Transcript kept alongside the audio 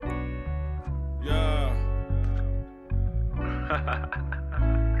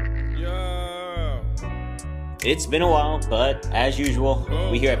It's been a while, but as usual,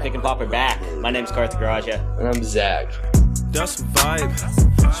 we here at Pick and Pop are back. My name's Karthik. And I'm Zach. That's a vibe.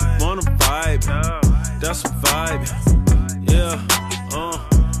 She wanna vibe. That's a vibe. Yeah.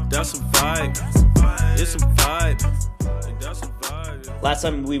 That's a vibe. It's a vibe. That's a vibe. Last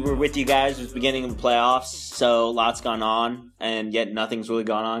time we were with you guys was beginning of the playoffs, so lots gone on, and yet nothing's really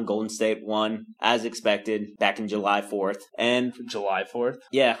gone on. Golden State won, as expected, back in July 4th. And July 4th?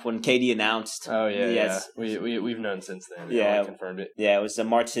 yeah, when KD announced. Oh, yeah, yes. yeah. We've known since then. Yeah. We confirmed it. Yeah, it was a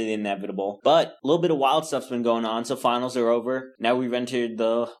march to the inevitable. But a little bit of wild stuff's been going on, so finals are over. Now we've entered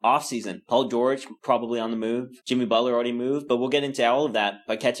the offseason. Paul George probably on the move. Jimmy Butler already moved, but we'll get into all of that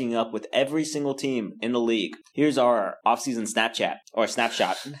by catching up with every single team in the league. Here's our offseason Snapchat, or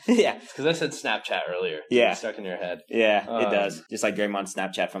snapshot. Yeah. Because I said Snapchat earlier. Yeah. It's stuck in your head. Yeah, it does. Just like Draymond's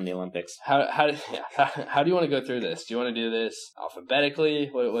Snapchat from the Olympics. How do you want to go through this? Do you want to do this alphabetically?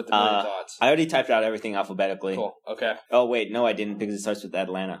 What are your thoughts? I already typed out everything alphabetically. Cool. Okay. Oh, wait. No, I didn't because it starts with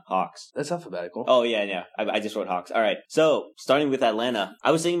Atlanta Hawks. That's alphabetical. Oh, yeah. I just wrote Hawks. All right. So, starting with Atlanta,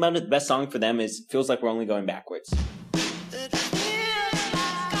 I was thinking about it. The best song for them is Feels Like We're Only Going Backwards.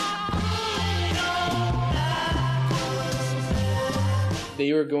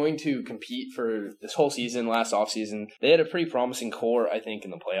 They were going to compete for this whole season, last offseason. They had a pretty promising core, I think,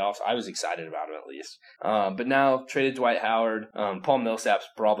 in the playoffs. I was excited about them, at least. But now, traded Dwight Howard. Paul Millsap's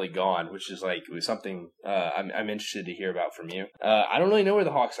probably gone, which is something I'm interested to hear about from you. I don't really know where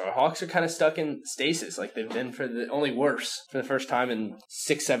the Hawks are. The Hawks are kind of stuck in stasis, like they've been only worse for the first time in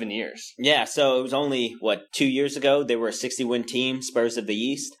 6-7 years. Yeah, so it was only, 2 years ago? They were a 60-win team, Spurs of the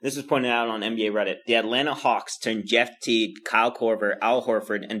East. This was pointed out on NBA Reddit. The Atlanta Hawks turned Jeff Teague, Kyle Korver, Al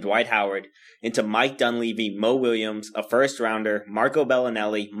Horford, and Dwight Howard into Mike Dunleavy, Mo Williams, a first-rounder, Marco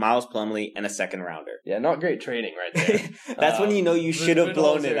Bellinelli, Miles Plumlee, and a second-rounder. Yeah, not great trading right there. That's when you know you should have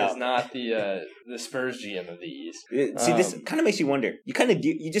blown it up. Is not the Spurs GM of the East. See, this kind of makes you wonder.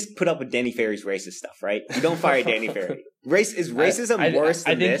 You just put up with Danny Ferry's racist stuff, right? You don't fire Danny Ferry. Is racism worse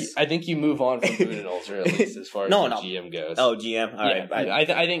than this? I think you move on from Budenholzer, at least as far as GM goes. Oh, GM. All right.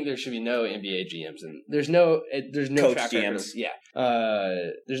 I think there should be no NBA GMs, and there's no Coach track GMs.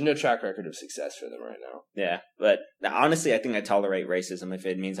 record. There's no track record of success for them right now. Yeah, but honestly, I think I tolerate racism if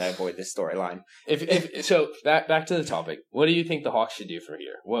it means I avoid this storyline. So back to the topic. What do you think the Hawks should do from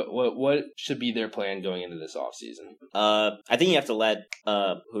here? What should be their plan going into this offseason? I think you have to let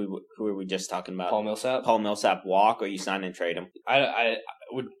who were we just talking about? Paul Millsap walk, or you sign and trade him.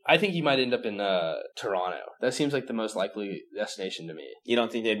 I think he might end up in Toronto. That seems like the most likely destination to me. You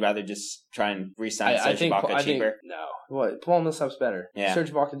don't think they'd rather just try and re-sign Serge Ibaka cheaper? No. What? Paul Millsap's better. Yeah.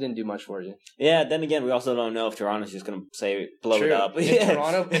 Serge Ibaka didn't do much for you. Yeah, then again, we also don't know if Toronto's just going to blow True. it up.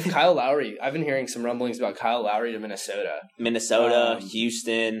 If Kyle Lowry, I've been hearing some rumblings about Kyle Lowry to Minnesota.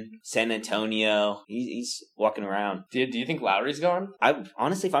 Houston, San Antonio. He's walking around. Do you think Lowry's gone?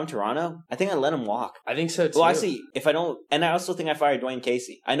 Honestly, if I'm Toronto, I think I'd let him walk. I think so too. Well, actually, if I don't, and I also think I fired Dwayne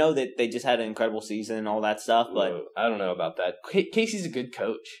Casey. I know that they just had an incredible season and all that stuff, but I don't know about that. Casey's a good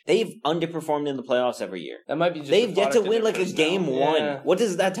coach. They've underperformed in the playoffs every year. That might be just they've yet to win like a game one. Yeah. What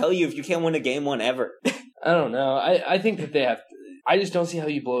does that tell you if you can't win a game one ever? I don't know. I think that they have. I just don't see how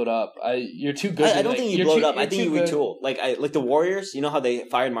you blow it up. You're too good. I don't think you blow it up. I think you retool. Like the Warriors. You know how they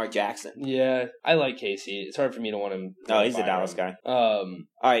fired Mark Jackson? Yeah, I like Casey. It's hard for me to want him. Oh, he's a Dallas guy.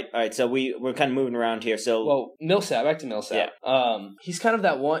 All right. So we're kind of moving around here. So Millsap. Back to Millsap. Yeah. He's kind of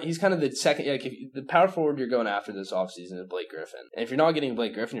that one. He's kind of the second. Like the power forward you're going after this offseason is Blake Griffin. And if you're not getting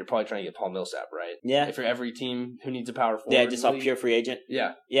Blake Griffin, you're probably trying to get Paul Millsap, right? Yeah. If you're every team who needs a power forward. Yeah, just a pure free agent.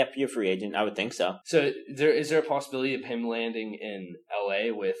 Yeah. Yeah, pure free agent. I would think so. So is there a possibility of him landing in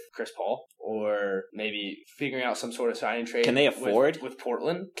LA with Chris Paul, or maybe figuring out some sort of signing trade? Can they afford with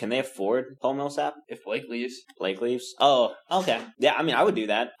Portland? Can they afford Paul Millsap If Blake leaves? Oh, okay. Yeah, I mean, I would do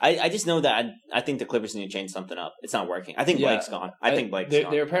that. I just know that I think the Clippers need to change something up. It's not working. I think Blake's gone. I think Blake's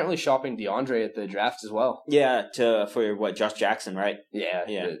gone. They're apparently shopping DeAndre at the draft as well. Yeah, for Josh Jackson, right?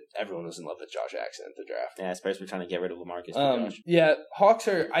 Yeah. Everyone was in love with Josh Jackson at the draft. Yeah, especially trying to get rid of LaMarcus for Josh. Yeah, Hawks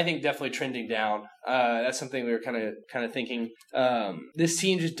are, I think, definitely trending down. That's something we were kind of thinking. This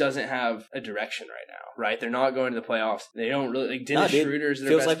team just doesn't have a direction right now. Right, they're not going to the playoffs. They don't really like Dennis Schroeder's their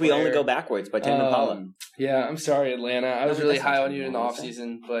feels best like we player. only go backwards by Tim Impala. Yeah, I'm sorry, Atlanta. I was really high on you in the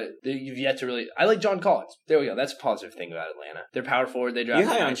offseason, but you've yet to really. I like John Collins. There we go. That's a positive thing about Atlanta. They're power forward. They drafted.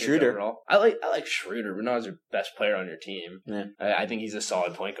 You're high on Schroeder. Overall. I like Schroeder, but not as your best player on your team. Yeah. I think he's a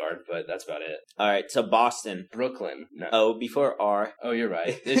solid point guard, but that's about it. All right, so Boston, Brooklyn. No. O before R. Oh, you're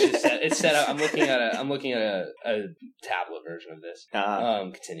right. It's just it's set up. I'm looking at a tablet version of this.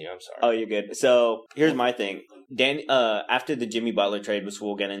 Continue. I'm sorry. Oh, you're good. So here's my thing. After the Jimmy Butler trade, which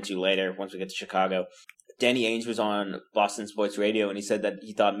we'll get into later once we get to Chicago, Danny Ainge was on Boston Sports Radio, and he said that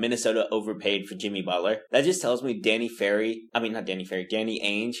he thought Minnesota overpaid for Jimmy Butler. That just tells me Danny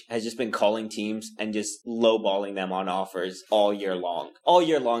Ainge has just been calling teams and just lowballing them on offers all year long. All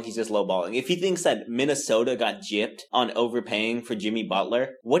year long, he's just lowballing. If he thinks that Minnesota got gypped on overpaying for Jimmy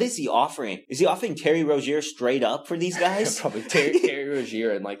Butler, what is he offering? Is he offering Terry Rozier straight up for these guys? Probably Terry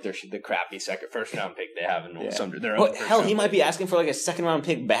Rozier and like the crappy first round pick they have in their own. Hell, he might be asking for like a second round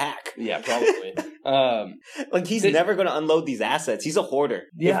pick back. Yeah, probably. Like he's never going to unload these assets. He's a hoarder.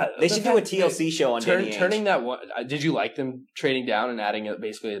 Yeah, they should do a TLC show on Danny Ainge. Turning that one. Did you like them trading down and adding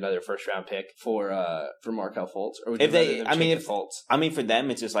basically another first round pick for Markelle Fultz? Or would Fultz? For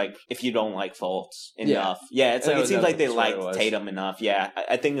them, it's just like if you don't like Fultz enough, it seems like they liked Tatum enough. Yeah,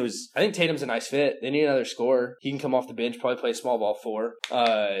 I think Tatum's a nice fit. They need another scorer. He can come off the bench, probably play small ball 4.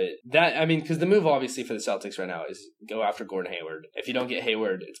 Because the move obviously for the Celtics right now is go after Gordon Hayward. If you don't get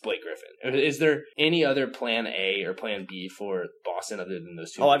Hayward, it's Blake Griffin. Is there any other plan A or plan B for Boston other than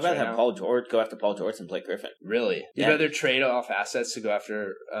those two? I'd rather have Paul George go after Paul George than Blake Griffin. Really? You'd rather trade off assets to go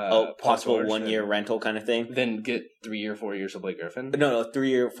after possible 1-year rental kind of thing than get 3 or 4 years of Blake Griffin? No,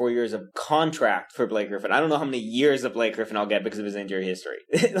 3 or 4 years of contract for Blake Griffin. I don't know how many years of Blake Griffin I'll get because of his injury history.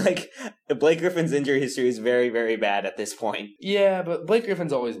 Like, Blake Griffin's injury history is very, very bad at this point. Yeah, but Blake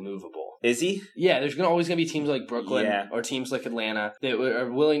Griffin's always movable. Is he? Yeah, there's always going to be teams like Brooklyn or teams like Atlanta that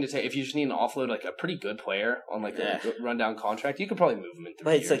are willing to take, if you just need an offload like a pretty good player on like a rundown contract, you could probably move him in 3 years.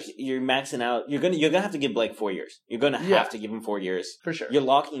 But it's like you're maxing out. You're gonna have to give Blake 4 years. You're gonna have to give him 4 years for sure. You're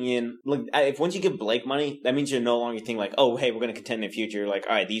locking in. Like if once you give Blake money, that means you're no longer thinking like, oh hey, we're gonna contend in the future. You're like,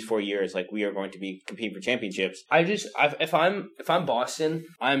 all right, these 4 years, like we are going to be competing for championships. If I'm Boston,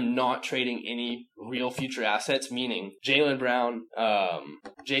 I'm not trading any real future assets. Meaning Jaylen Brown,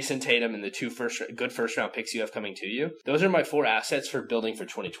 Jason Tatum, and the 2 good first round picks you have coming to you. Those are my 4 assets for building for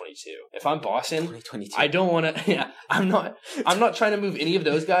 2022. If I'm Boston, 2022. I don't want to. Yeah, I'm not trying to move any of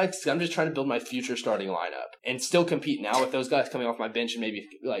those guys because I'm just trying to build my future starting lineup and still compete now with those guys coming off my bench and maybe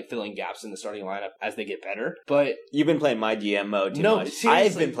like filling gaps in the starting lineup as they get better. But you've been playing my GM mode too much. Seriously,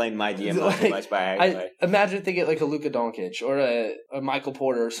 I've been playing my GM mode too much. Imagine if they get like a Luka Doncic or a Michael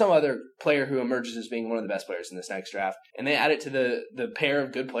Porter or some other player who emerges as being one of the best players in this next draft, and they add it to the pair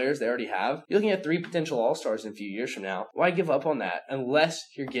of good players they already have. You're looking at 3 potential All-Stars in a few years from now. Why give up on that unless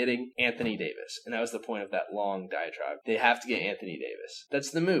you're getting Anthony Davis? And that was the point of that long diatribe. They have to get Anthony Davis.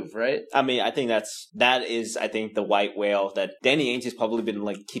 That's the move, right? I mean, I think that is the white whale that Danny Ainge has probably been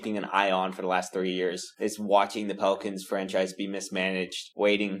like keeping an eye on for the last 3 years. Is watching the Pelicans franchise be mismanaged,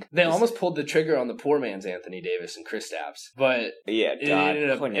 waiting. They almost pulled the trigger on the poor man's Anthony Davis and Kristaps, but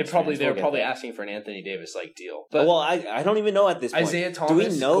they were probably asking for an Anthony Davis like deal. But I don't even know at this point. Isaiah Thomas,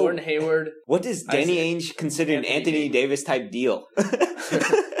 do we know Gordon Hayward? What does Danny Ainge consider an Anthony Davis type deal?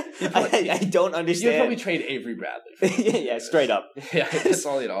 I don't understand. You'd probably trade Avery Bradley. Yeah, straight up. Yeah, that's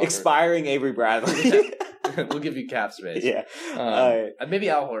all he'd offer. Expiring Avery Bradley. We'll give you cap space. Yeah. Maybe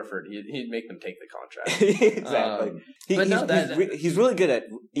Al Horford. He'd make them take the contract. Exactly. He's really good at,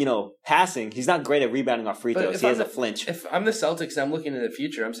 passing. He's not great at rebounding off free throws. He has a flinch. If I'm the Celtics, I'm looking into the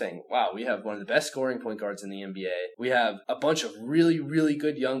future. I'm saying, wow, we have one of the best scoring point guards in the NBA. We have a bunch of really, really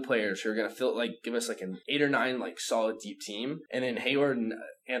good young players who are going to give us like an 8 or 9 solid deep team. And then Hayward and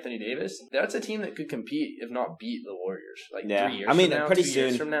Anthony Davis, that's a team that could compete, if not beat the Warriors. 3 years from now, pretty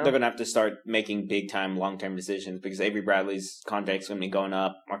soon they're going to have to start making big-time, long-term decisions because Avery Bradley's contract is going to be going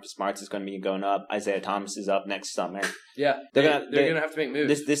up. Marcus Smart's is going to be going up. Isaiah Thomas is up next summer. Yeah, they're going to have to make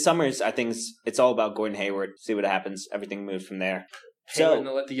moves. This summer, I think it's all about Gordon Hayward. See what happens. Everything moves from there. So, and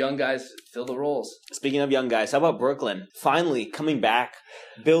they'll let the young guys fill the roles. Speaking of young guys, how about Brooklyn? Finally coming back,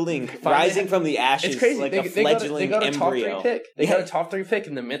 rising from the ashes like a fledgling embryo. They got a top 3 pick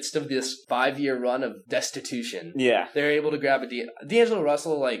in the midst of this 5-year run of destitution. Yeah. They're able to grab D'Angelo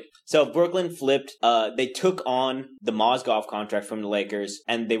Russell, So Brooklyn flipped. They took on the Mozgov contract from the Lakers,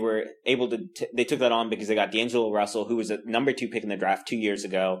 and they were able to. They took that on because they got D'Angelo Russell, who was a number 2 pick in the draft 2 years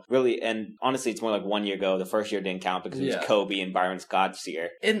ago. Really, and honestly, it's more like 1 year ago. The first year didn't count because it was Kobe and Byron Scott's year.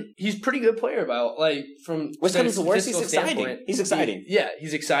 And he's a pretty good player. From what's coming to worse, he's exciting. He's exciting.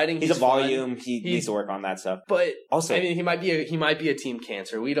 He's exciting. He's a volume. He needs to work on that stuff. But also, he might be a team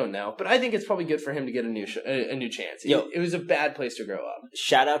cancer. We don't know. But I think it's probably good for him to get a new chance. It was a bad place to grow up.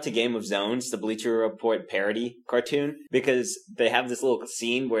 Shout out to Game of Zones, the Bleacher Report parody cartoon, because they have this little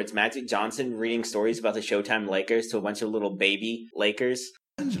scene where it's Magic Johnson reading stories about the Showtime Lakers to a bunch of little baby Lakers.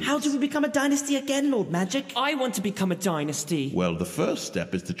 How do we become a dynasty again, Lord Magic? I want to become a dynasty. Well, the first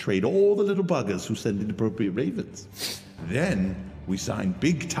step is to trade all the little buggers who send inappropriate ravens. Then we sign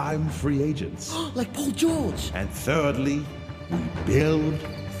big-time free agents. Like Paul George. And thirdly, we build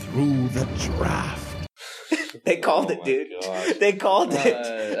through the draft. They called Oh it, my dude. gosh. They called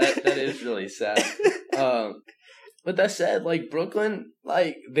it. That is really sad. But that said, like Brooklyn,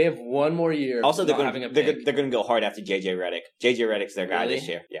 like they have one more year. Also, they're not going having a pick. to go hard after JJ Redick. JJ Redick's their guy Really? this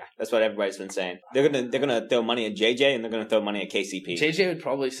year. Yeah, that's what everybody's been saying. They're gonna throw money at JJ and they're gonna throw money at KCP. JJ would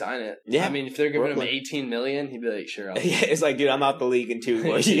probably sign it. Yeah. I mean, if they're giving Brooklyn. him $18 million, he'd be like, "Sure, I'll." Yeah, it's like, dude, I'm out the league in 2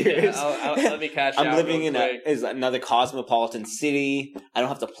 more years. Let me cash out. I'm living real in quick. another cosmopolitan city. I don't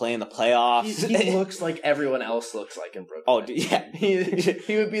have to play in the playoffs. He looks like everyone else looks like in Brooklyn. Oh, dude, yeah.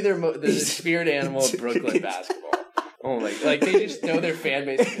 He would be the spirit animal of Brooklyn basketball. Oh my! Like they just know their fan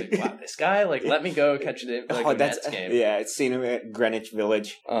base. Like, wow, this guy! Like, let me go catch it in a Nets game. Yeah, it's seen him at Greenwich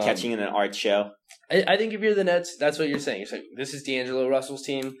Village catching in an art show. I think if you're the Nets, that's what you're saying. It's like, this is D'Angelo Russell's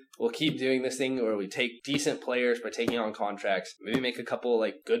team. We'll keep doing this thing where we take decent players by taking on contracts. Maybe make a couple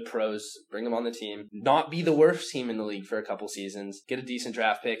like good pros, bring them on the team. Not be the worst team in the league for a couple seasons. Get a decent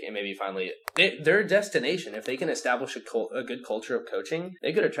draft pick, and maybe finally their destination. If they can establish a good culture of coaching,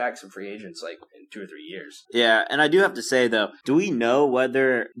 they could attract some free agents like in 2 or 3 years. Yeah, and I do have to say though, do we know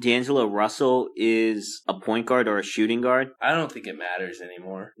whether D'Angelo Russell is a point guard or a shooting guard? I don't think it matters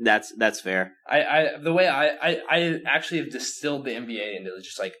anymore. That's fair. The way I actually have distilled the NBA into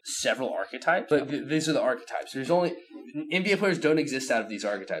just like several archetypes. But these are the archetypes. There's only NBA players don't exist out of these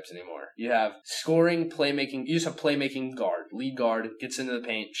archetypes anymore. You have scoring, playmaking. You just have playmaking guard, lead guard, gets into the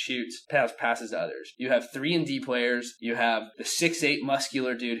paint, shoots, passes to others. You have 3 and D players. You have the 6'8"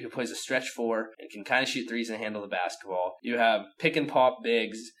 muscular dude who plays a stretch 4 and can kind of shoot threes and handle the basketball. You have pick and pop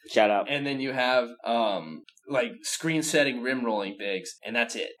bigs. Shout out. And then you have like screen setting, rim rolling bigs, and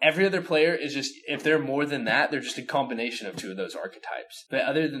that's it. Every other player is just, if they're more than that, they're just a combination of 2 of those archetypes. But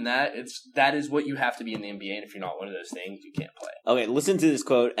other than that, that is what you have to be in the NBA, and if you're not one of those things, you can't play. Okay, listen to this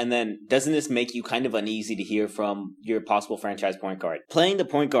quote, and then doesn't this make you kind of uneasy to hear from your possible franchise point guard? Playing the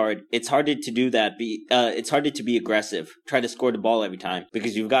point guard, it's harder to do that. It's harder to be aggressive, try to score the ball every time,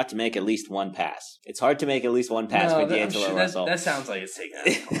 because you've got to make at least one pass. It's hard to make at least one pass for D'Angelo Russell. That sounds like it's taken out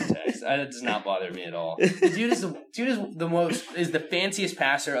of context. That does not bother me at all. The dude is the fanciest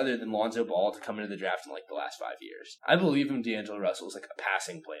passer other than Lonzo Ball to come into the draft in like the last 5 years. I believe him. D'Angelo Russell is like a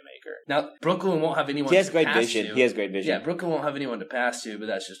passing playmaker. Now Brooklyn won't have anyone. He has to great pass vision. to. He has great vision. Yeah, Brooklyn won't have anyone to pass to, but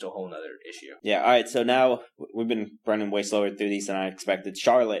that's just a whole nother issue. Yeah. All right. So now we've been running way slower through these than I expected.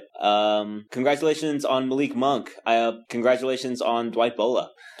 Charlotte. Congratulations on Malik Monk. Congratulations on Dwight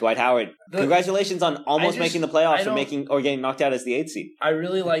Howard. Congratulations on almost making the playoffs or getting knocked out as the 8th seed. I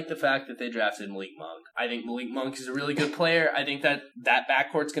really like the fact that they drafted Malik Monk. I think Malik Monk is a really good player. I think that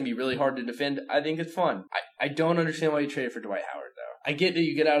backcourt's going to be really hard to defend. I think it's fun. I don't understand why you traded for Dwight Howard, though. I get that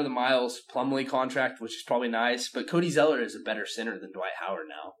you get out of the Miles Plumlee contract, which is probably nice, but Cody Zeller is a better center than Dwight Howard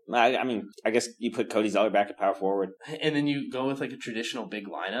now. I mean, I guess you put Cody Zeller back at power forward. And then you go with like a traditional big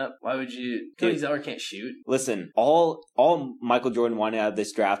lineup. Why would you? Cody Zeller can't shoot. Listen, all Michael Jordan wanted out of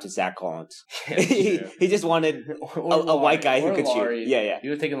this draft was Zach Collins. Yeah, he just wanted a white guy who could shoot. Yeah. You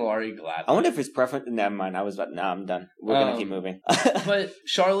would have taken Laurie gladly. I wonder if his preference... Never mind. I'm done. We're going to keep moving. But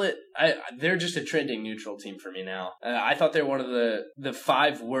Charlotte, they're just a trending neutral team for me now. I thought they were one of the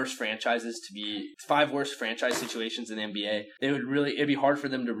 5 worst franchise situations in the NBA. It'd be hard for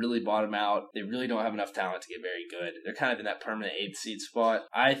them to really bottom out. They really don't have enough talent to get very good. They're kind of in that permanent 8th seed spot.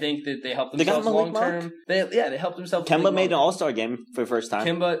 I think that they helped themselves long term. They helped themselves. Kemba made an All-Star game for the first time.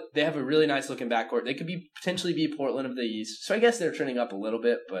 Kemba, they have a really nice looking backcourt. They could potentially be Portland of the East. So I guess they're trending up a little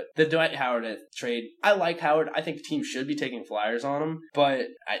bit, but the Dwight Howard trade, I like Howard. I think the team should be taking flyers on him, but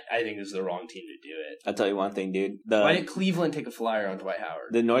I think this is the wrong team to do it. I'll tell you one thing, dude. Why didn't Cleveland take a flyer on Dwight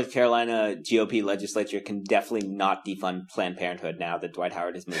Howard? The North Carolina GOP legislature can definitely not defund Planned Parenthood now that Dwight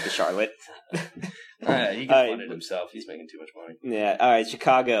Howard has moved to Charlotte. He can fund it himself. He's making too much money. Yeah. All right,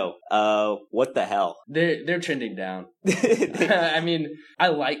 Chicago. What the hell? They're trending down. I mean, I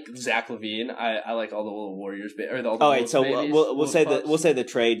like Zach LaVine. I like all the little Warriors. All right, so we'll say the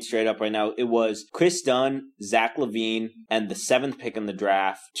trade straight up right now. It was Chris Dunn, Zach LaVine, and the 7th pick in the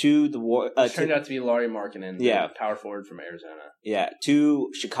draft to the turned out to be Lauri Markkanen, power forward from Arizona. Yeah, to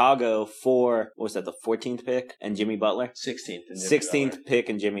Chicago for, what was that, the 14th pick and Jimmy Butler? 16th pick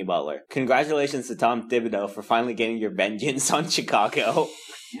and Jimmy Butler. Congratulations to Tom Thibodeau for finally getting your vengeance on Chicago.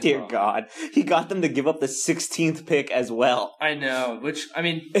 Dear God. He got them to give up the 16th pick as well. I know, which, I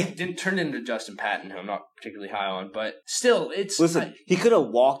mean, didn't turn into Justin Patton, who I'm not particularly high on, but still, it's... Listen, he could have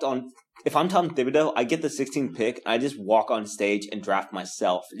walked on if I'm Tom Thibodeau, I get the 16th pick, and I just walk on stage and draft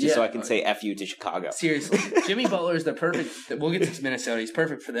myself, just so I can say F you to Chicago. Seriously. Jimmy Butler is the perfect... We'll get to Minnesota. He's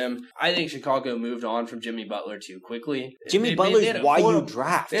perfect for them. I think Chicago moved on from Jimmy Butler too quickly. Jimmy Butler is why you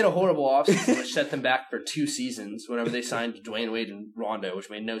draft. They had a horrible offseason, which set them back for 2 seasons whenever they signed Dwayne Wade and Rondo, which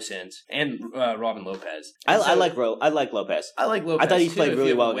made no sense, and Robin Lopez. I like Lopez. I like Lopez. I thought he too, played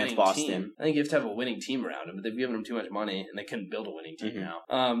really well winning against Boston. Team. I think you have to have a winning team around him, but they've given him too much money, and they couldn't build a winning team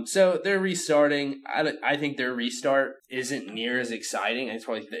now. So they're restarting. I think their restart isn't near as exciting. It's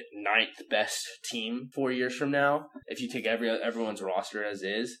probably the 9th best team 4 years from now, if you take everyone's roster as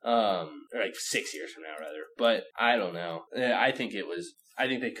is, or like 6 years from now rather. But I don't know. I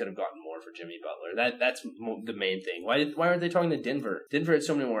think they could have gotten more for Jimmy Butler. That's the main thing. Why aren't they talking to Denver? Denver had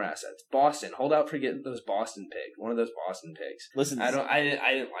so many more assets. Boston, hold out for getting those Boston picks. One of those Boston picks. Listen, I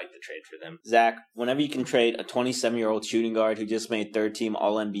didn't like the trade for them. Zach, whenever you can trade a 27-year-old shooting guard who just made third-team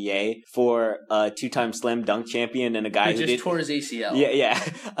All-NBA for a 2-time slam dunk champion and a guy who just tore his ACL. Yeah,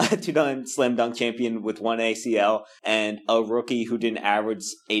 a 2-time slam dunk champion with 1 ACL and a rookie who didn't average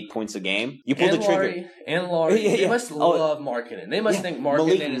 8 points a game. You pulled the trigger. Laurie, they must love marketing. They must think marketing.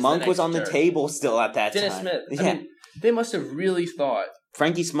 Malik Monk was on the table still at that Dennis time. Smith. Yeah. I mean, they must have really thought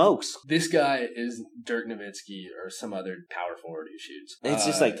Frankie Smokes. This guy is Dirk Nowitzki or some other power forward who shoots. It's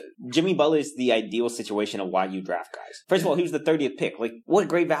just like Jimmy Butler is the ideal situation of why you draft guys. First of all, he was the 30th pick. Like, what a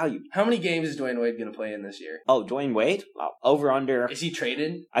great value. How many games is Dwayne Wade going to play in this year? Oh, Dwayne Wade? Over under. Is he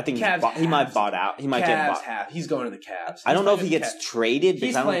traded? I think he might bought out. He might get bought. Half. He's going to the Cavs. I don't know if he gets traded.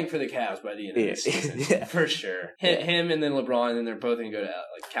 He's playing for the Cavs by the end of the season. For sure. Him and then LeBron, and they're both going to go to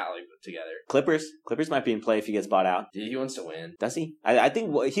Cali together. Clippers might be in play if he gets bought out. Yeah, he wants to win. Does he? I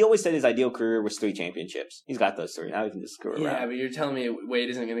think he always said his ideal career was 3 championships. He's got those 3. Now he can just screw around. Yeah, but you're telling me Wade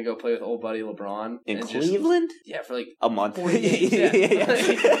isn't going to go play with old buddy LeBron in Cleveland? For like a month. 40 games.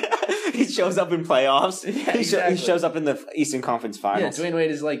 Yeah. He shows up in playoffs. Yeah, exactly. He shows up in the Eastern Conference Finals. Yeah, Dwayne Wade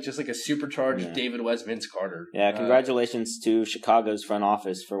is just like a supercharged David West, Vince Carter. Yeah, congratulations to Chicago's front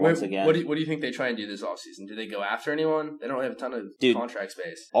office for once again. What do you think they try and do this offseason? Do they go after anyone? They don't have a ton of contract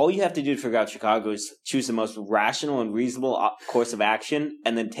space. All you have to do to figure out Chicago is choose the most rational and reasonable course of action,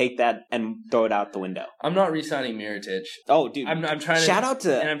 and then take that and throw it out the window. I'm not re-signing Mirotic. Oh, dude! I'm trying to shout out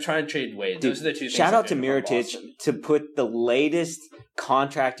to, and I'm trying to trade Wade. Dude, those are the 2 things. Shout out to Mirotic to put the latest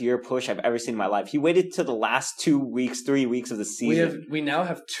contract year push I've ever seen in my life. He waited to the last 2 weeks, 3 weeks of the season. We now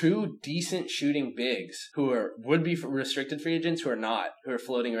have 2 decent shooting bigs who would be restricted free agents, who are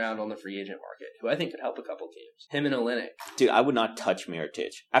floating around on the free agent market, who I think could help a couple teams. Him and Olynyk. Dude, I would not touch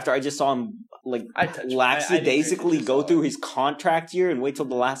Mirotic. After I just saw him lackadaisically go through his contract year and wait till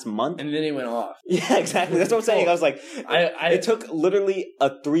the last month. And then he went off. Yeah, exactly. That's what I'm saying. I was like, it took literally a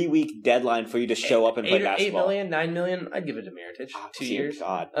 3-week deadline for you to show up and play basketball. 8 million, 9 million, I'd give it to Mirotic. 2 years.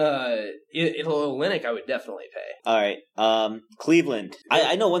 God. Olynyk I would definitely pay. All right. Cleveland.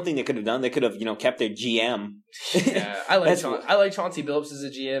 I know one thing they could have done. They could have, kept their GM. Yeah, I like Chauncey Billups as a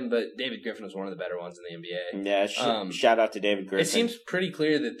GM, but David Griffin was one of the better ones in the NBA. Yeah, shout out to David Griffin. It seems pretty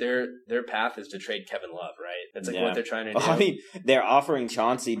clear that their path is to trade Kevin Love, right? That's what they're trying to do. I mean, they're offering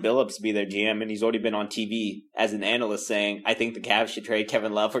Chauncey Billups to be their GM, and he's already been on TV as an analyst saying, I think the Cavs should trade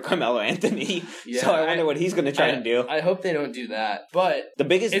Kevin Love for Carmelo Anthony. Yeah, so I wonder what he's going to try and do. I hope they don't do that. But the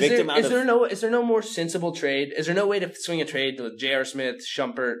biggest victim is there no more sensible trade? Is there no way to swing a trade with J.R. Smith,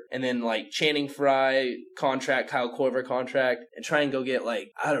 Shumpert, and then Channing Frye contract, Kyle Korver contract, and try and go get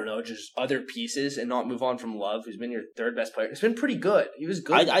just other pieces and not move on from Love, who's been your 3rd best player? It's been pretty good. He was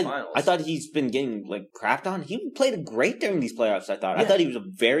good in the finals. I thought he's been getting crapped on. He played great during these playoffs. I thought he was a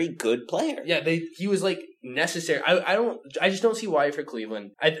very good player. Yeah, he was necessary. I just don't see why for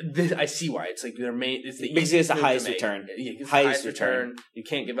Cleveland. I see why. It's their main. It's the because it's the highest return. It's the highest return. You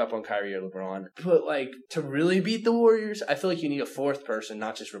can't give up on Kyrie or LeBron. But to really beat the Warriors, I feel like you need a 4th person,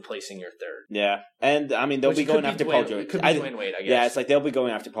 not just replacing your 3rd. Yeah, and I mean they'll be going after Paul George. It could be Dwayne Wade, I guess. Yeah, it's they'll be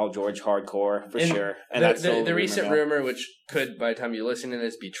going after Paul George hardcore for sure. And that's the recent rumor, which could by the time you listen to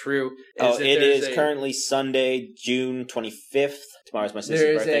this be true. It is currently Sunday, June 25th. Tomorrow's my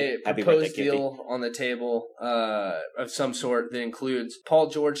sister's birthday. Happy birthday, Kippy. There is a proposed deal on the table of some sort that includes Paul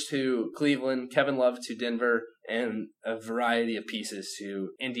George to Cleveland, Kevin Love to Denver, and a variety of pieces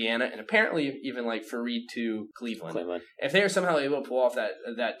to Indiana, and apparently even Fareed to Cleveland. If they are somehow able to pull off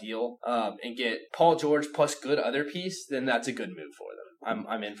that deal and get Paul George plus good other piece, then that's a good move for them.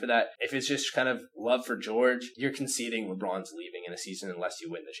 I'm in for that. If it's just kind of love for George, you're conceding LeBron's leaving in a season unless you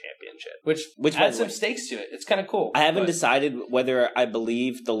win the championship, which adds some stakes to it. It's kind of cool. I haven't decided whether I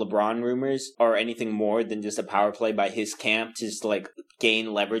believe the LeBron rumors are anything more than just a power play by his camp to just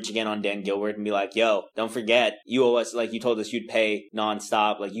gain leverage again on Dan Gilbert and be like, yo, don't forget, you owe us, like you told us you'd pay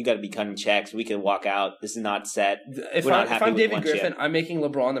nonstop. Like, you got to be cutting checks. We can walk out. This is not set. If I'm David Griffin, I'm making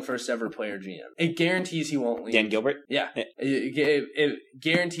LeBron the first ever player GM. It guarantees he won't leave. Dan Gilbert? Yeah. It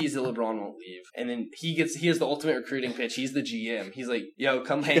guarantees that LeBron won't leave. And then he has the ultimate recruiting pitch. He's the GM. He's like, yo,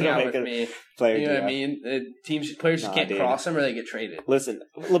 come hang out with me. You know what I mean? Players just can't cross him or they get traded. Listen,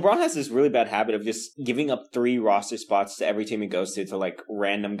 LeBron has this really bad habit of just giving up 3 roster spots to every team he goes to like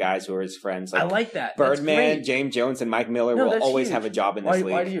random guys who are his friends. Like, I like that. Birdman, James Jones, and Mike Miller will always have a job in this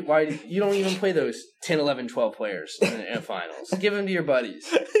league. Why do you don't even play those 10, 11, 12 players in a finals? Give them to your buddies.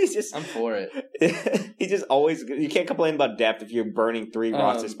 I'm for it. He just always, you can't complain about depth if you're burning 3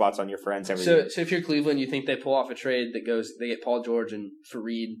 roster spots on your friends every year. So if you're Cleveland, you think they pull off a trade that goes, they get Paul George and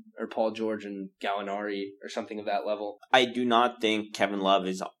Fareed or Paul George and Gallinari or something of that level? I do not think Kevin Love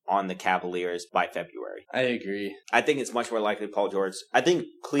is on the Cavaliers by February. I agree. I think it's much more likely Paul George. I think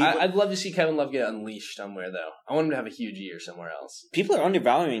Cleveland... I'd love to see Kevin Love get unleashed somewhere, though. I want him to have a huge year somewhere else. People are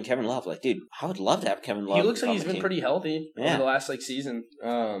undervaluing Kevin Love. Like, dude, I would love to have Kevin Love. He looks like he's been pretty healthy over the last season.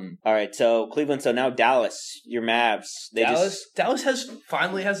 All right, so Cleveland. So now Dallas, your Mavs. Dallas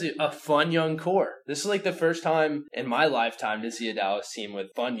finally has a fun young core. This is like the first time in my lifetime to see a Dallas team with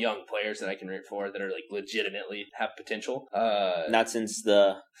fun young players that I can root for that are like legitimately have potential. Not since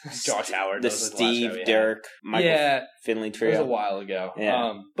the Josh Howard, the Steve, Dirk, Michael Finley trio. It was a while ago.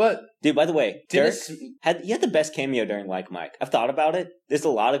 Yeah. But dude, by the way, Dirk had the best cameo during Like Mike. I've thought about it. There's a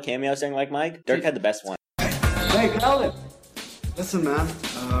lot of cameos during Like Mike. Dirk had the best one. Hey, Calvin. Listen, man.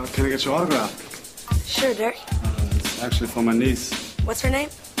 Can I get your autograph? Sure, Dirk. It's actually for my niece. What's her name?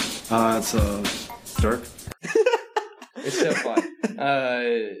 It's Dirk. It's so fun.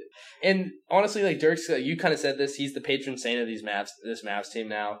 And honestly, like Dirk's, you kind of said this. He's the patron saint of this Mavs team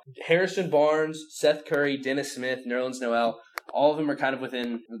now. Harrison Barnes, Seth Curry, Dennis Smith, Nerlens Noel. All of them are kind of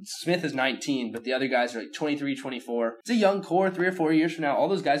within. Smith is 19, but the other guys are like 23, 24. It's a young core. 3 or 4 years from now, all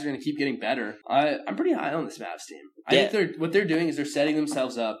those guys are going to keep getting better. I'm pretty high on this Mavs team. I think what they're doing is they're setting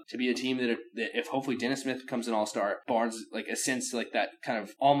themselves up to be a team that if hopefully Dennis Smith becomes an all-star, Barnes like ascends to like that kind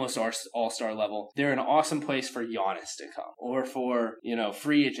of almost all-star level, they're an awesome place for Giannis to come or for,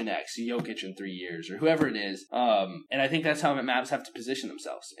 free agent X, Jokic in 3 years or whoever it is. And I think that's how Mavs have to position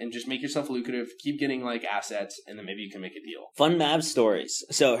themselves and just make yourself lucrative, keep getting like assets, and then maybe you can make a deal. Fun Mavs stories.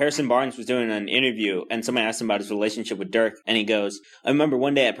 So Harrison Barnes was doing an interview and someone asked him about his relationship with Dirk and he goes, I remember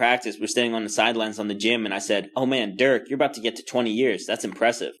one day at practice, we're standing on the sidelines on the gym and I said, oh man, Dirk, you're about to get to 20 years. That's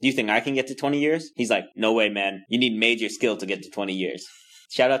impressive. Do you think I can get to 20 years? He's like, no way, man. You need major skill to get to 20 years.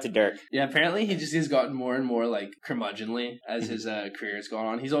 Shout out to Dirk. Yeah, apparently he just has gotten more and more like curmudgeonly as his career has gone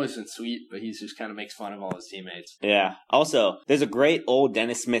on. He's always been sweet, but he's just kind of makes fun of all his teammates. Yeah. Also, there's a great old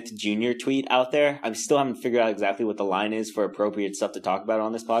Dennis Smith Jr. tweet out there. I still haven't figured out exactly what the line is for appropriate stuff to talk about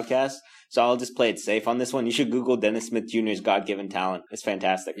on this podcast. So I'll just play it safe on this one. You should Google Dennis Smith Jr.'s God-given talent. It's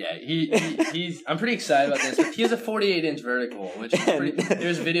fantastic. Yeah, he's. I'm pretty excited about this. He has a 48-inch vertical, which is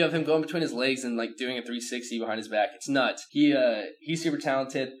there's a video of him going between his legs and like doing a 360 behind his back. It's nuts. He's super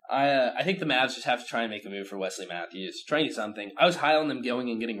talented. I think the Mavs just have to try and make a move for Wesley Matthews. Try and do something. I was high on them going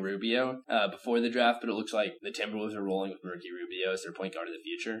and getting Rubio before the draft, but it looks like the Timberwolves are rolling with Ricky Rubio as their point guard of the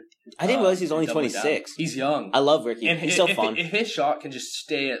future. I didn't realize he's only 26. He's young. I love Ricky. And he's so fun. If his shot can just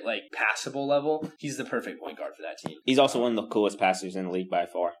stay at like passable level, he's the perfect point guard for that team. He's also one of the coolest passers in the league by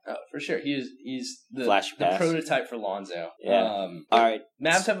far. Oh, for sure. He's the prototype for Lonzo. Yeah. All right.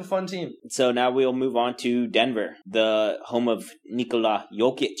 Mavs have a fun team. So now we'll move on to Denver, the home of Nikola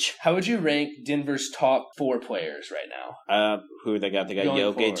Jokic. How would you rank Denver's top 4 players right now? Who they got? They got Going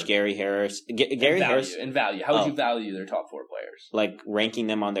Jokic, forward. Gary Harris. Gary Harris? In value. How would you value their top 4 players? Like ranking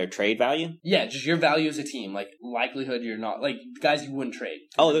them on their trade value? Yeah, just your value as a team. Like likelihood you're not, like guys you wouldn't trade.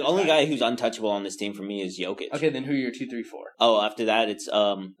 Oh, the only guy who's untouchable on this team for me is Jokic. Okay, then who are your 2, 3, 4? Oh, after that it's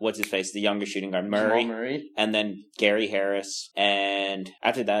what's his face, the younger shooting guard, Jamal Murray, and then Gary Harris, and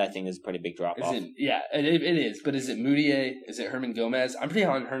after that I think is a pretty big drop off. Yeah, it is. But is it Moutier? Is it Herman Gomez? I'm pretty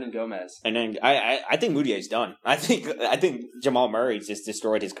high on Hernan Gomez. And then I think Moutier's done. I think Jamal Murray's just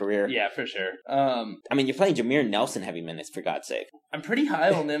destroyed his career. Yeah, for sure. I mean, you're playing Jameer Nelson heavy minutes for God's sake. I'm pretty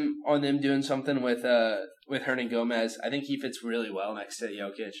high on them doing something with Hernan Gomez. I think he fits really well next to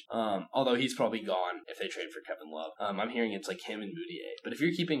Jokic. Although he's probably gone if they trade for Kevin Love. I'm hearing it's like him and Moutier. But if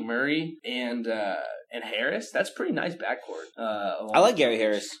you're keeping Murray and Harris, that's pretty nice backcourt. I like Gary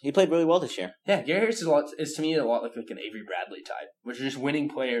Harris. He played really well this year. Yeah, Gary Harris is to me a lot like an Avery Bradley type, which are just winning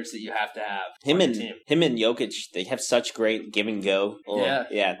players that you have to have. Him and Jokic, they have such great give and go.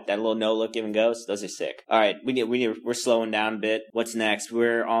 Yeah, that little no look give and goes. Those are sick. All right, we're slowing down a bit. What's next?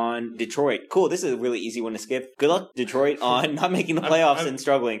 We're on Detroit. Cool. This is a really easy one to Skip. Good luck, Detroit, on not making the playoffs and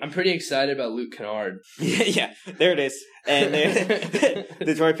struggling. I'm pretty excited about Luke Kennard. Yeah, there it is. And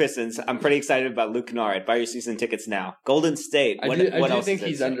Detroit Pistons. I'm pretty excited about Luke Kennard. Buy your season tickets now. Golden State. I do think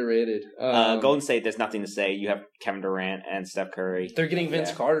he's underrated. Golden State, there's nothing to say. You have Kevin Durant and Steph Curry. They're getting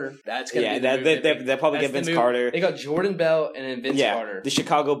Vince Carter. That's going to be they'll probably get Vince Carter. They got Jordan Bell and then Vince Carter. The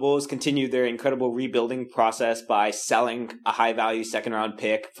Chicago Bulls continue their incredible rebuilding process by selling a high-value second-round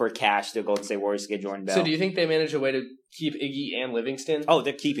pick for cash to Golden State Warriors to get Jordan Bell. So do you think they managed a way to keep Iggy and Livingston? Oh,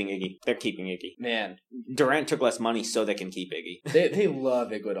 they're keeping Iggy. Man. Durant took less money so they can keep Iggy. They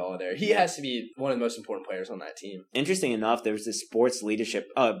love Iguodala there. He has to be one of the most important players on that team. Interesting enough, there was this sports leadership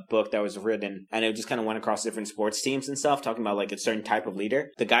book that was written, and it just kind of went across different sports teams and stuff, talking about like a certain type of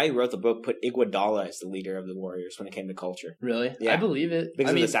leader. The guy who wrote the book put Iguodala as the leader of the Warriors when it came to culture. Really? Yeah. I believe it.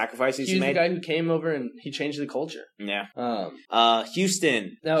 Because of the sacrifices he made. He's the guy who came over and he changed the culture. Yeah.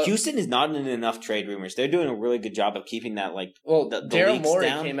 Houston. Houston is not in enough trade rumors. They're doing a really good job of keeping that like. Well, Daryl Morey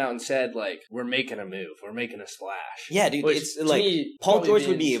came out and said, like, we're making a move. We're making a splash. Yeah, dude. It's like Paul George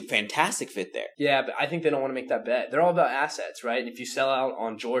would be a fantastic fit there. Yeah, but I think they don't want to make that bet. They're all about assets, right? And if you sell out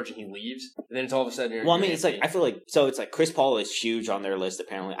on George and he leaves, then it's all of a sudden it's like, I feel like, so it's like Chris Paul is huge on their list,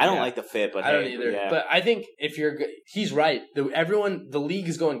 apparently. I don't like the fit, but I don't either. Yeah. But I think if he's right. The league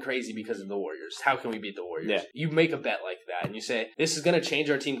is going crazy because of the Warriors. How can we beat the Warriors? Yeah. You make a bet like that and you say, this is going to change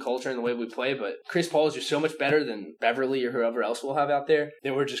our team culture and the way we play, but Chris Paul is just so much better than Beverly or whoever else we'll have out there,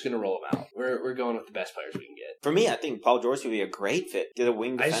 then we're just going to roll them out. We're going with the best players we can get. For me, I think Paul George would be a great fit. Get a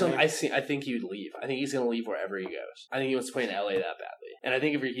wing defender. I think he would leave. I think he's going to leave wherever he goes. I think he wants to play in LA that badly. And I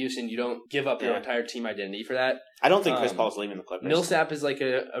think if you're Houston, you don't give up your entire team identity for that. I don't think Chris Paul's leaving the Clippers. Millsap is like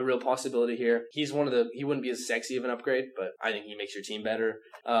a real possibility here. He's he wouldn't be as sexy of an upgrade, but I think he makes your team better.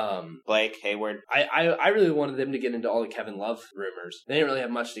 Blake, Hayward. I really wanted them to get into all the Kevin Love rumors. They didn't really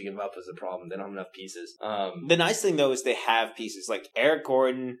have much to give up as a problem. They don't have enough pieces. The nice thing, though, is they have pieces like Eric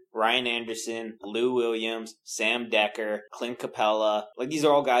Gordon, Ryan Anderson, Lou Williams, Sam Decker, Clint Capella. Like, these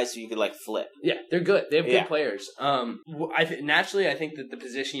are all guys who you could, like, flip. Yeah, they're good. They have good players. Naturally, I think that the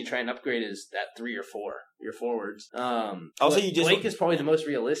position you try and upgrade is that 3 or 4. Your forwards. Also, Blake is probably the most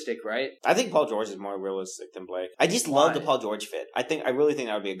realistic, right? I think Paul George is more realistic than Blake. I just love the Paul George fit. I really think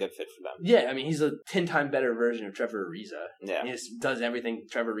that would be a good fit for them. Yeah, I mean, he's a 10-time better version of Trevor Ariza. Yeah. He just does everything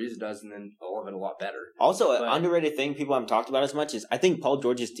Trevor Ariza does and then all of it a lot better. Also, an underrated thing people haven't talked about as much is I think Paul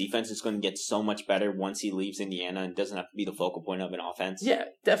George's defense is going to get so much better once he leaves Indiana and doesn't have to be the focal point of an offense. Yeah,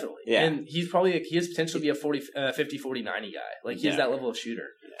 definitely. Yeah. And he has potential to be a 50-40-90 guy. Like, he's that level of shooter.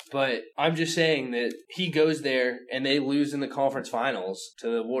 But I'm just saying that he goes there and they lose in the conference finals to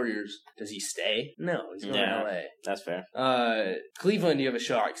the Warriors. Does he stay? No, he's going to LA. That's fair. Cleveland, you have a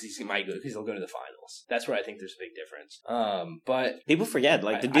shot because he'll go to the finals. That's where I think there's a big difference. But people forget,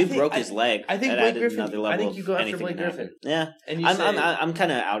 like, the dude broke his leg. I think Blake Griffin. I think you go after Blake Griffin. Yeah, and I'm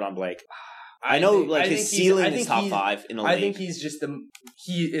kind of out on Blake. I know his ceiling is top 5 in the league. I think he's just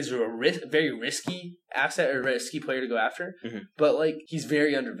he is a very risky asset or risky player to go after, but like he's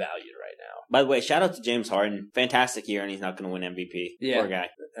very undervalued right now. By the way, shout out to James Harden. Fantastic year, and he's not going to win MVP. Yeah, poor guy.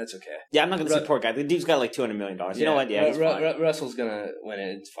 That's okay. Yeah, I'm not going to say poor guy. The dude's got like $200 million. You know what? Yeah, he's fine. Russell's going to win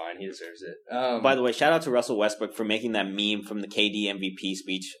it. It's fine. He deserves it. By the way, shout out to Russell Westbrook for making that meme from the KD MVP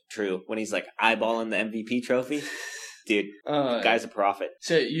speech true when he's like eyeballing the MVP trophy. Dude, the guy's a prophet.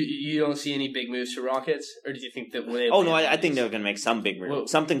 So you don't see any big moves for Rockets, or do you think that when they? Oh no, I think they're going to make some big move.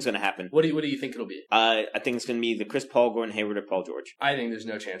 Something's going to happen. What do you think it'll be? I think it's going to be the Chris Paul, Gordon Hayward, or Paul George. I think there's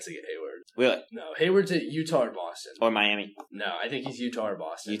no chance to get Hayward. Really? No, Hayward's at Utah or Boston or Miami. No, I think he's Utah or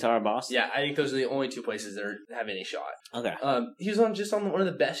Boston. Utah or Boston? Yeah, I think those are the only 2 places that have any shot. Okay. He was on one of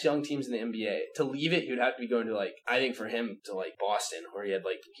the best young teams in the NBA. To leave it, he would have to be going to I think for him to Boston, where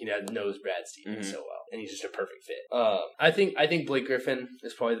he knows Brad Stevens so well, and he's just a perfect fit. I think Blake Griffin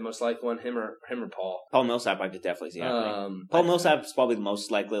is probably the most likely one. Him or Paul. Paul Millsap, I could definitely see happening. Paul Millsap is probably the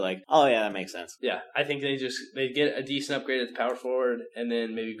most likely. Oh yeah, that makes sense. Yeah, I think they get a decent upgrade at the power forward, and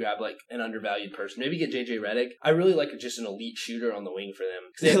then maybe grab an undervalued person. Maybe get JJ Redick. I really like just an elite shooter on the wing for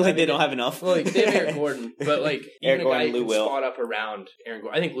them. They don't have enough. Well, they have Eric Gordon, but Eric even Gordon, a guy Lou who can Will. spot up around Aaron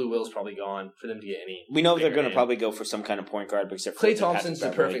Gordon. I think Lou Will's probably gone for them to get any. We know they're going to probably go for some kind of point guard, except for Klay Thompson's the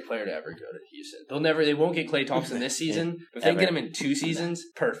perfect player to ever go to Houston. They won't get Klay Thompson this season. If they get him in 2 seasons,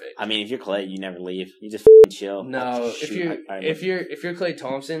 perfect. I mean, if you're Klay, you never leave. You just chill. No, if you're Klay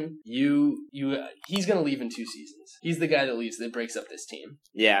Thompson, he's going to leave in 2 seasons. He's the guy that leaves that breaks up this team.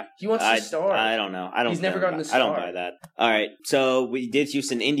 Yeah, he wants to start. I don't know. He's never gotten to start. I don't buy that. All right, so we did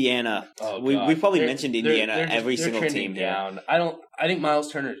Houston, Indiana. Oh, we probably mentioned Indiana every single team down. here. I think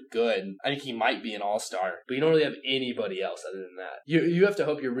Miles Turner is good. I think he might be an all-star, but you don't really have anybody else other than that. You have to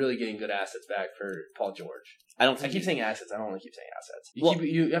hope you're really getting good assets back for Paul George. I keep saying assets. I don't want to keep saying assets.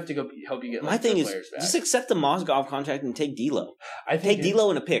 You have to go hope you get my thing is players back. Just accept the Mozgov contract and take D'Lo. Take D'Lo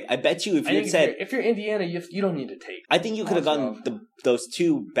in a pick. I bet you if you're Indiana, you don't need to take. I think you could have gotten those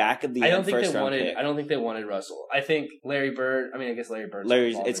two back of the first round pick. I don't think they wanted Russell. I think Larry Bird. I mean, I guess Larry Bird.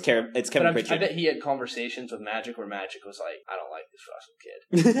 It's Kevin Pritchard. I bet he had conversations with Magic where Magic was like, "I don't like this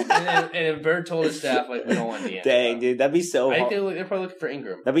Russell kid," and then Bird told his staff like, "We don't want D'Angelo." Dang, dude, that'd be so. I think they're probably looking for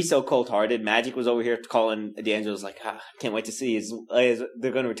Ingram. That'd be so cold-hearted. Magic was over here calling D'Angelo's like, can't wait to see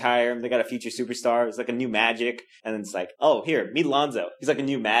they're going to retire him. They got a future superstar. It's like a new Magic, and then it's like, oh, here, meet Lonzo. He's like a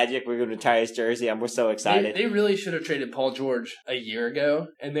new Magic. We're going to retire his jersey. We're so excited. They really should have traded Paul George a year ago,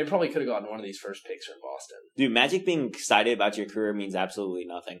 and they probably could have gotten one of these first picks from Boston. Dude, Magic being excited about your career means absolutely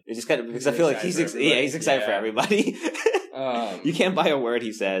nothing. It's just kind of because I feel like he's excited for everybody. You can't buy a word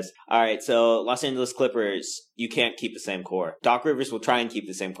he says. All right, so Los Angeles Clippers, you can't keep the same core. Doc Rivers will try and keep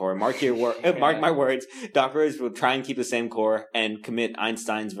the same core. Mark my words. Doc Rivers will try and keep the same core and commit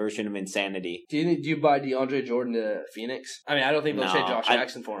Einstein's version of insanity. Do you buy DeAndre Jordan to Phoenix? I mean, I don't think they'll trade Josh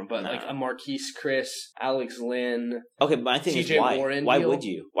Jackson for him, but like a Marquise Chris, Alex Lynn. Okay, but my thing is why? Why would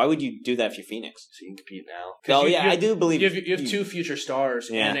you? Why would you do that if you're Phoenix? So you can compete now. Oh, I do believe you have two future stars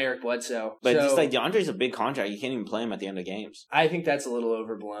and Eric Bledsoe. But it's like DeAndre's a big contract. You can't even play him at the end of games. I think that's a little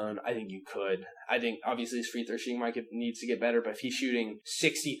overblown. I think you could. I think obviously his free throw shooting needs to get better, but if he's shooting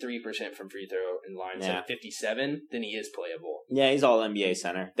 63% from free throw in line instead of 57, then he is playable. Yeah, he's all NBA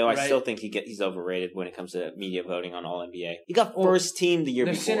center. Though I still think he's overrated when it comes to media voting on all NBA. He got first team the year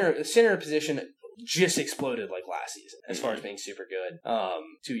before. The center position just exploded like last season as far as being super good.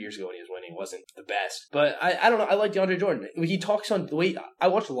 2 years ago when he was winning wasn't the best, but I don't know. I like DeAndre Jordan. He talks on the way. I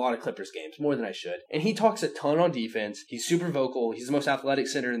watch a lot of Clippers games, more than I should, and he talks a ton on defense. He's super vocal. He's the most athletic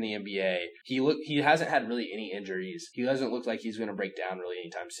center in the NBA. He hasn't had really any injuries. He doesn't look like he's going to break down really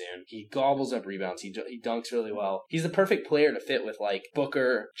anytime soon. He gobbles up rebounds. He dunks really well. He's the perfect player to fit with like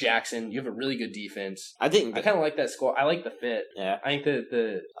Booker, Jackson. You have a really good defense. I kind of like that squad. I like the fit. Yeah, I think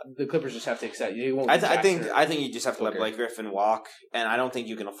the Clippers just have to accept. I think you just have to let Blake Griffin walk, and I don't think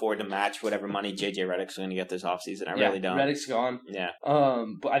you can afford to match whatever money JJ Redick's going to get this offseason. I really don't. Redick's gone. Yeah.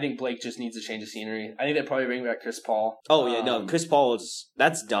 But I think Blake just needs a change of scenery. I think they'll probably bring back Chris Paul. Oh yeah, no, Chris Paul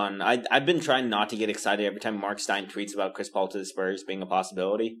that's done. I've been trying not to get excited every time Mark Stein tweets about Chris Paul to the Spurs being a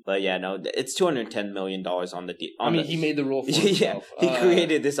possibility. But yeah, no, it's $210 million on the deal. He made the rule for himself. He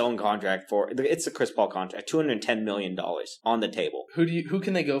created this own contract it's a Chris Paul contract. $210 million on the table. Who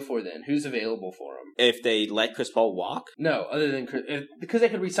can they go for then? Who's available for him? If they let Chris Paul walk? No, other than because they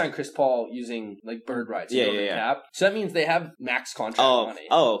could re-sign Chris Paul using like bird rights. Cap. So that means they have max contract money.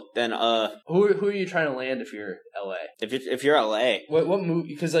 Oh, then who are you trying to land if you're LA? If you're LA, what move?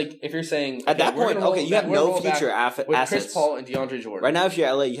 Because like if you're saying at that point, you have no future assets. Chris Paul and DeAndre Jordan. Right now, if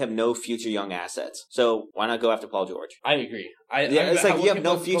you're LA, you have no future young assets. So why not go after Paul George? I agree. It's like you have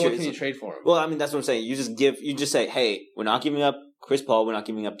no future. What can you trade for him? Well, I mean that's what I'm saying. You just say, hey, we're not giving up Chris Paul, we're not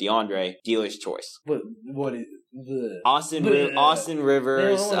giving up DeAndre. Dealer's choice. What is Austin Rivers? Austin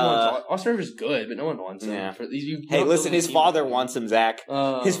Rivers is good, but no one wants him. Yeah. Hey, listen, his father wants him, Zach.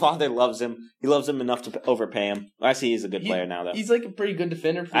 His father loves him. He loves him enough to overpay him. Actually, he's a good player now, though. He's like a pretty good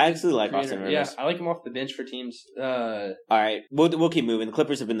defender. I actually like Austin Rivers. Yeah, I like him off the bench for teams. All right, we'll keep moving. The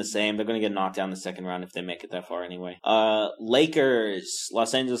Clippers have been the same. They're going to get knocked down in the second round if they make it that far anyway. Lakers,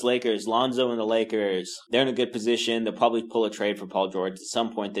 Los Angeles Lakers, Lonzo and the Lakers. They're in a good position. They'll probably pull a trade for Paul George at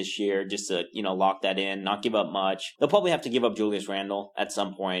some point this year just to lock that in, not give up much. They'll probably have to give up Julius Randle at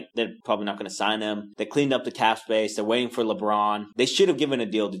some point. They're probably not going to sign him. They cleaned up the cap space. They're waiting for LeBron. They should have given a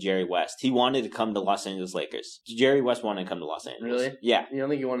deal to Jerry West. He wanted to come to Los Angeles Lakers. Jerry West wanted to come to Los Angeles. Really? Yeah. You don't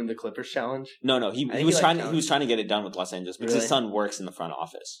think he wanted the Clippers challenge? No. He was trying to get it done with Los Angeles because his son works in the front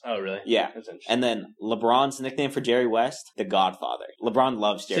office. Oh, really? Yeah. That's interesting. And then LeBron's nickname for Jerry West, the Godfather. LeBron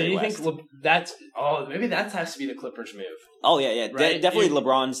loves Jerry West. So you think maybe that has to be the Clippers move. Oh, yeah. Right? Definitely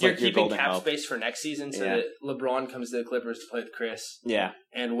LeBron's your golden keeping cap hope. Space for next season so that LeBron comes to the Clippers to play with Chris. Yeah.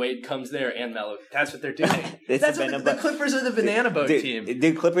 And Wade comes there and Melo. That's what they're doing. The Clippers are the banana boat team.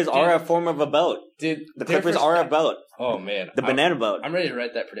 The Clippers are a form of a boat. The Clippers are a boat. Oh, man. The banana boat. I'm ready to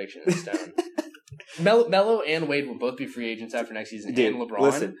write that prediction in stone. Melo and Wade will both be free agents after next season. Dude, and LeBron.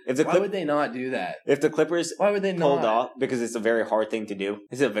 listen, Why would they not do that? If the Clippers Why would they pulled not? off, because it's a very hard thing to do.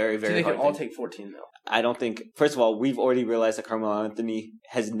 It's a very, very they hard can all thing. take 14 mil. I don't think. First of all, we've already realized that Carmelo Anthony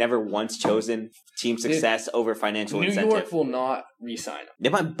has never once chosen team success over financial New incentive. York will not re-sign him. They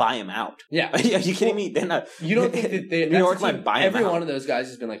might buy him out. Yeah. Are you kidding me? They're not. You don't think that New York might buy him Every out. one of those guys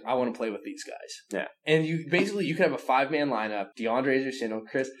has been like, I want to play with these guys. Yeah. And you could have a 5-man lineup, DeAndre Ayton,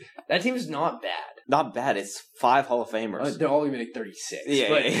 Chris. That team is not bad. Not bad. It's 5 Hall of Famers. They're all going to be like 36. Yeah,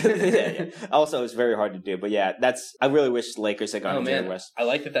 but, yeah. Also, it's very hard to do. But yeah, I really wish Lakers had gone to the West. I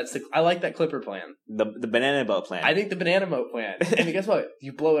like that. I like that Clipper plan. The banana boat plan. I think the banana boat plan. And guess what?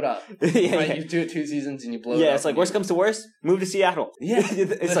 You blow it up. Yeah, right? yeah. You do it 2 seasons and you blow it up. Yeah, it's like worst comes to worst, move to Seattle. Yeah,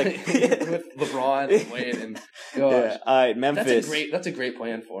 it's like with LeBron and Wade and gosh. Yeah. All right, Memphis. That's a great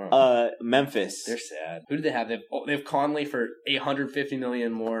plan for them. Memphis. They're sad. Who do they have? They have Conley for $850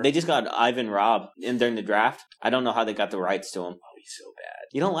 million more. They just got Ivan Robb in during the draft. I don't know how they got the rights to him. Oh, he's so bad.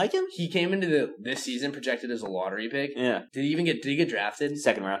 You don't like him? He came into this season projected as a lottery pick. Yeah. Did he get drafted?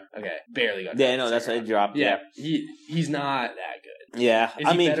 Second round. Okay, barely got drafted. Yeah, no, that's why he dropped. Yeah. He's not that good. Yeah. Is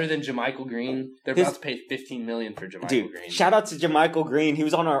he better than JaMychal Green? They're about to pay $15 million for JaMychal Green. Shout out to JaMychal Green. He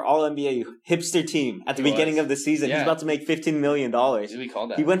was on our All-NBA hipster team at the beginning of the season. Yeah. He's about to make $15 million. What do we call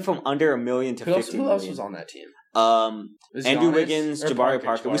that? He went from under $1 million to $15 million. Who else was on that team? Andrew Wiggins, Jabari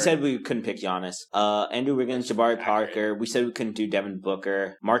Parker. Jabari. We said we couldn't pick Giannis. Andrew Wiggins, Jabari Parker. We said we couldn't do Devin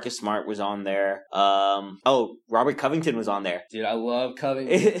Booker. Marcus Smart was on there. Robert Covington was on there. Dude, I love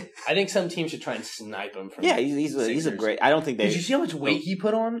Covington. I think some teams should try and snipe him from. Yeah, he's a great. I don't think they. Did you see how much weight he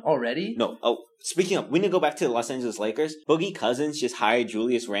put on already? No. Speaking of, we need to go back to the Los Angeles Lakers. Boogie Cousins just hired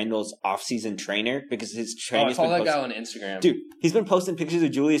Julius Randle's off-season trainer because his training. I follow that guy on Instagram. Dude, he's been posting pictures of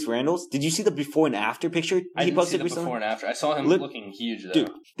Julius Randle's. Did you see the before and after picture I posted see the recently? before and after. I saw him looking huge though.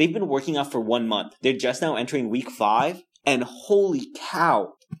 Dude, they've been working out for 1 month. They're just now entering week 5, and holy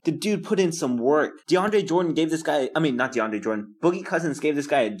cow, the dude put in some work. Boogie Cousins gave this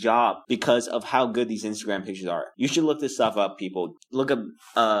guy a job because of how good these Instagram pictures are. You should look this stuff up, people. Look up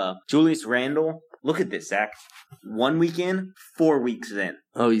Julius Randle. Look at this, Zach. 1 week in, 4 weeks in.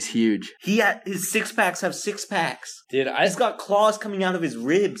 Oh, he's huge. His 6-packs have 6-packs. Dude, He's got claws coming out of his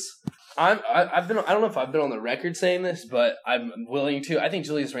ribs. I've been. I don't know if I've been on the record saying this, but I'm willing to. I think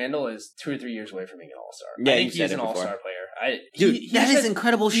Julius Randle is 2 or 3 years away from being an all-star. Yeah, I think he's an all-star player. That is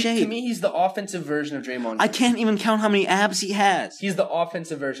incredible shape. To me, he's the offensive version of Draymond Green. I can't even count how many abs he has. He's the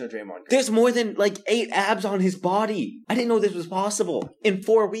offensive version of Draymond Green. There's more than 8 abs on his body. I didn't know this was possible. In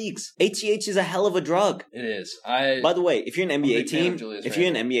 4 weeks. HGH is a hell of a drug. It is. By the way, if you're an NBA team, Randle.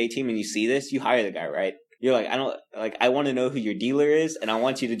 and you see this, you hire the guy, right? You're like, I want to know who your dealer is, and I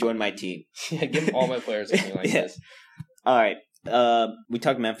want you to join my team. Yeah, give all my players something like this. All right. We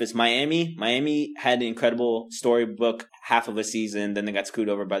talked Memphis. Miami had an incredible storybook half of a season. Then they got screwed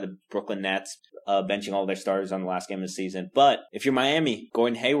over by the Brooklyn Nets, benching all their starters on the last game of the season. But if you're Miami,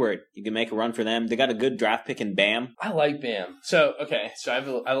 Gordon Hayward, you can make a run for them. They got a good draft pick in Bam. I like Bam. So I have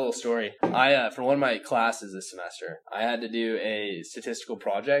a little story. For one of my classes this semester, I had to do a statistical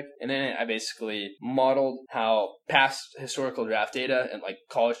project, and then I basically modeled how past historical draft data and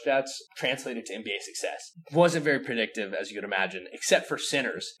college stats translated to NBA success. Wasn't very predictive, as you could imagine, except for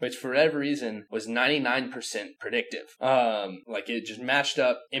centers, which for whatever reason was 99% predictive. It just matched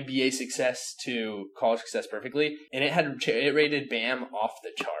up NBA success to college success perfectly, and it rated Bam off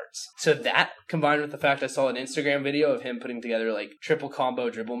the charts. So that, combined with the fact I saw an Instagram video of him putting together triple combo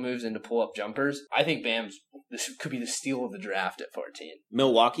dribble moves into pull up jumpers, I think this could be the steal of the draft at 14.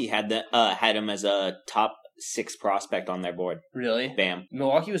 Milwaukee had him as a top 6 prospect on their board. Really? Bam.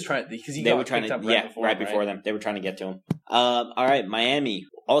 Milwaukee was trying because they were trying to right before them. They were trying to get to him. All right, Miami.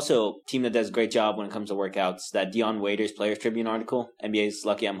 Also, team that does a great job when it comes to workouts. That Dion Waiters Players Tribune article. NBA's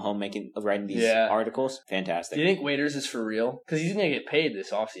lucky I'm home writing these articles. Fantastic. Do you think Waiters is for real? Because he's going to get paid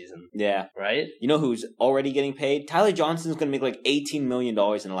this offseason. Yeah. Right? You know who's already getting paid? Tyler Johnson's going to make $18 million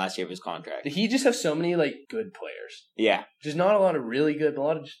in the last year of his contract. He just has so many good players. Yeah. There's not a lot of really good, but a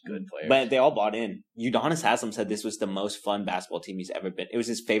lot of just good players. But they all bought in. Udonis Haslem said this was the most fun basketball team he's ever been. It was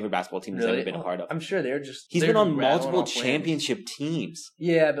his favorite basketball team he's ever been a part of. I'm sure they're just... He's been on multiple championship teams.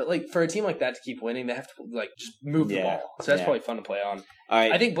 Yeah, but for a team like that to keep winning, they have to just move the ball. So that's probably fun to play on. All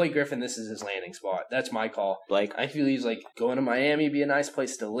right. I think Blake Griffin, this is his landing spot. That's my call. Blake. I feel he's going to Miami, be a nice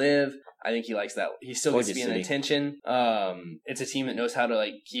place to live. I think he likes that. He still gets to be in attention. It's a team that knows how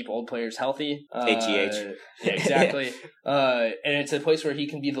to keep old players healthy. HGH. Yeah, exactly. And it's a place where he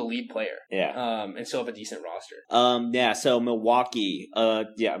can be the lead player. Yeah. And still have a decent roster. So Milwaukee.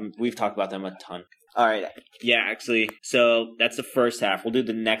 We've talked about them a ton. All right. Yeah, actually. So that's the first half. We'll do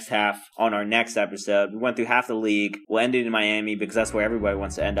the next half on our next episode. We went through half the league. We'll end it in Miami because that's where everybody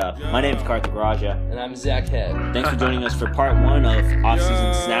wants to end up. My name is Karthik Raja. And I'm Zach Head. Thanks for joining us for part 1 of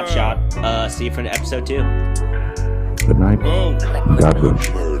Offseason Snapshot. See you for episode 2. Good night. God bless.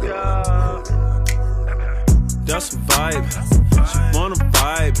 That's a vibe. She wanna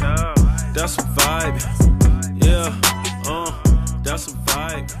vibe. That's a vibe.